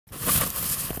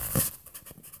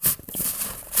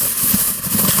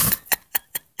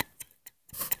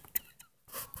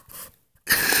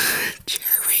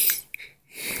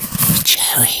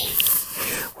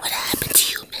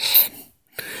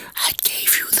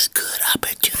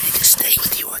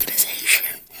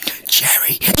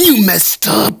You messed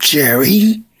up,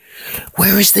 Jerry.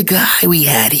 Where is the guy we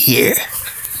had here?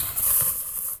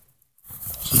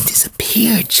 He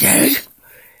disappeared, Jerry.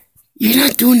 You're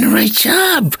not doing the right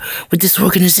job with this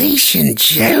organization,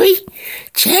 Jerry.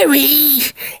 Jerry!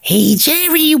 Hey,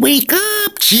 Jerry, wake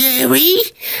up, Jerry!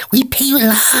 We pay you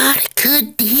a lot of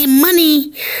good damn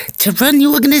money to run the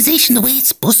organization the way it's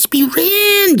supposed to be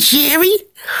ran, Jerry.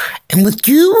 And with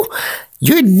you,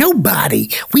 you're nobody.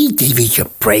 We gave you your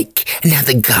break. And now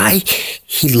the guy,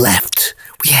 he left.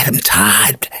 We had him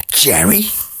tied, Jerry.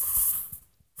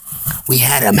 We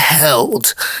had him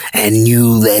held, and you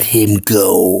let him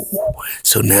go.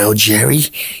 So now, Jerry,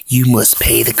 you must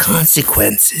pay the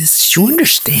consequences. You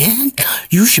understand?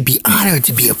 You should be honored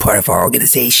to be a part of our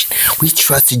organization. We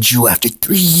trusted you after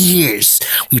 3 years.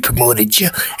 We promoted you,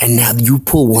 and now you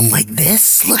pull one like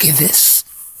this? Look at this.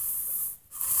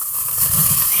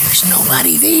 There's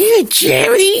nobody there,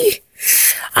 Jerry.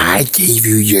 I gave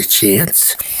you your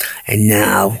chance, and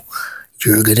now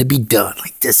you're gonna be done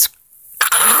like this.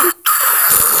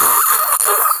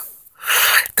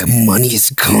 The money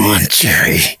is gone,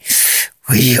 Jerry.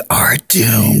 We are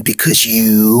doomed because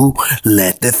you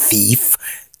let the thief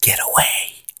get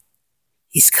away.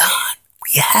 He's gone.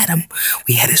 We had him.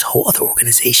 We had his whole other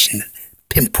organization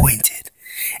pinpointed,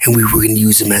 and we were going to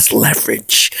use him as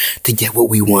leverage to get what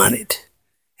we wanted.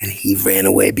 And he ran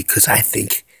away because I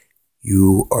think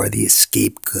you are the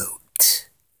scapegoat.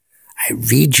 I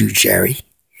read you, Jerry.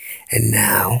 And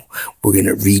now we're going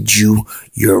to read you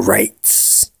your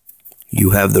rights.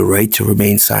 You have the right to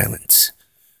remain silent.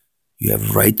 You have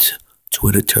a right to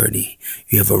an attorney.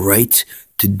 You have a right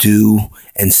to do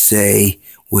and say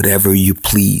whatever you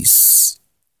please.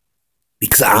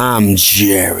 Because I'm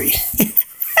Jerry.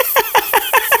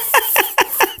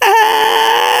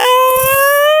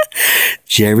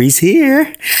 Jerry's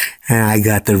here. And I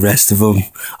got the rest of them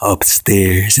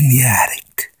upstairs in the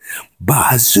attic.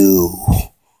 Bazoo.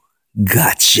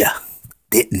 Gotcha,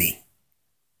 didn't he?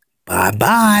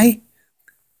 Bye-bye.